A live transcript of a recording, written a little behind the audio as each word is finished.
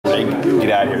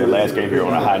out here, the last game here,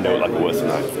 on a high note like it was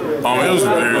tonight?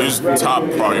 It was top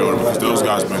priority because those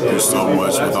guys been through so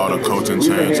much with all the coaching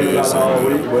changes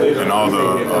and all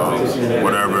the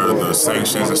whatever, the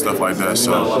sanctions and stuff like that.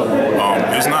 So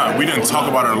it's not. We didn't talk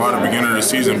about it a lot at the beginning of the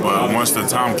season, but once the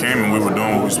time came and we were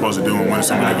doing what we were supposed to do and winning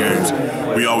so many games,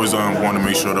 we always wanted to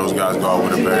make sure those guys go out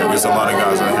with a bag. There's a lot of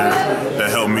guys out here that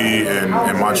helped me in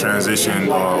my transition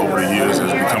over the years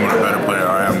as becoming a better player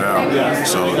I am now.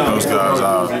 So those guys,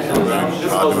 I'll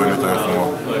do anything for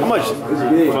them. How much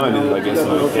fun is it, I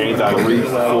guess, games out of reach,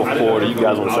 4-4, you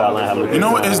guys on the sideline having a You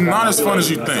know what? It's not as fun as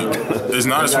you think. It's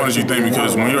not as fun as you think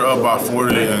because when you're up by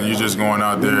 40 and you're just going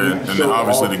out there, and then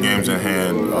obviously the game's in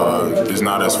hand, it's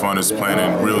not as fun as playing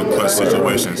in real clutch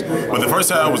situations. But the first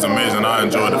half was amazing. I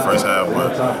enjoyed the first half,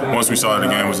 but once we saw the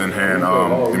game was in hand,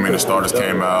 the starters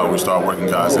came out, we started working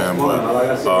guys in,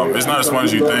 but it's not as fun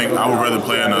as you think. I would rather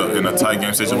play in a tight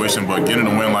game situation, but getting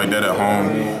a win like that at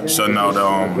home, shutting out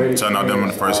them in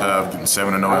the first half, getting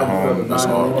 7-0 at home, that's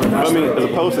all. I mean, as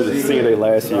opposed to the senior day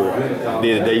last year,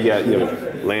 the day you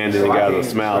got, Landon and guys are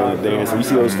smiling and dancing. You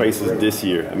see those faces this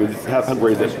year. I mean, how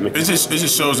great is that? It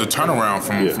just shows a turnaround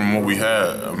from what we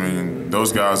had. I mean,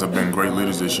 those guys have been great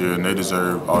leaders this year, and they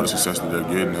deserve all the success that they're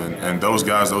getting. And those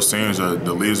guys, those seniors, are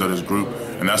the leaders of this group,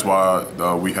 and that's why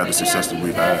we had the success that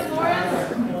we've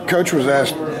had. Coach was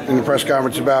asked in the press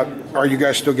conference about, are you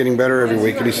guys still getting better every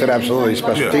week? And he said, absolutely.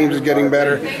 Special teams is getting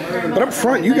better. But up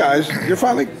front, you guys, you're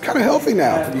finally kind of healthy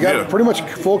now. You got pretty much a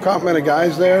full complement of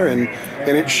guys there, and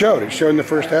it showed. It showed in the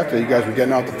first half that you guys were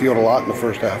getting out the field a lot in the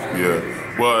first half. Yeah.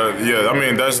 Well, yeah, I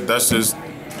mean, that's just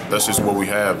what we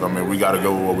have. I mean, we got to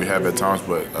go with what we have at times,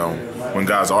 but when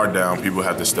guys are down, people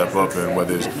have to step up, and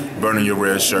whether it's burning your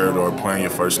red shirt or playing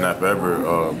your first snap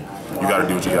ever, you got to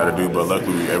do what you got to do. But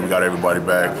luckily, we got everybody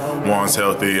back. Juan's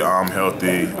healthy, I'm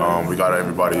healthy. We got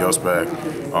everybody else back.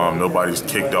 Nobody's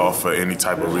kicked off for any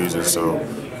type of reason, so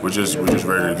we're just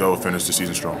ready to go, finish the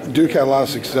season strong. Duke had a lot of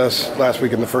success last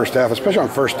week in the first half, especially on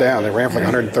first down. They ran for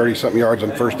like 130-something yards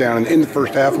on first down, and in the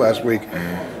first half last week,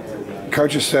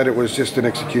 coaches said it was just an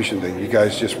execution thing. You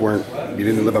guys just weren't. You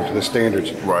didn't live up to the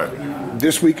standards. Right.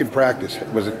 This week in practice,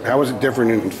 how was it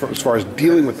different as far as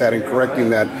dealing with that and correcting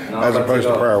that as opposed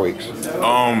to prior weeks?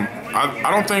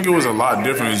 I don't think it was a lot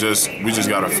different. It's just we just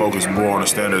got to focus more on the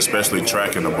standard, especially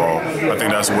tracking the ball. I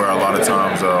think that's where a lot of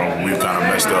times we've kind of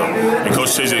messed up. And Coach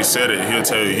JJ said it. He'll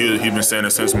tell you. He's been saying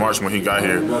it since March when he got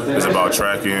here. It's about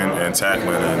tracking and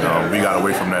tackling, and we got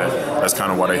away from that. That's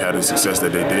kind of why they had the success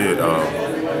that they did.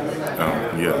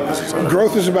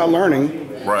 Growth is about learning.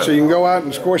 Right. So you can go out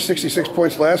and score 66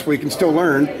 points last week and still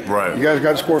learn. Right. You guys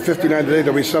got to score 59 today.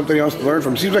 There'll be something else to learn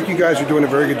from. It seems like you guys are doing a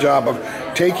very good job of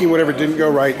taking whatever didn't go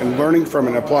right and learning from it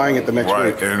and applying it the next week.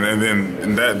 Right. And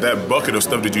then that bucket of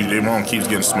stuff that you did wrong keeps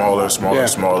getting smaller, and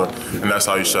smaller. And that's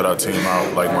how you shut our team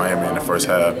out, like Miami in the first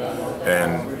half.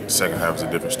 And second half is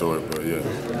a different story. But yeah.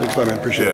 Thanks, man. Appreciate it.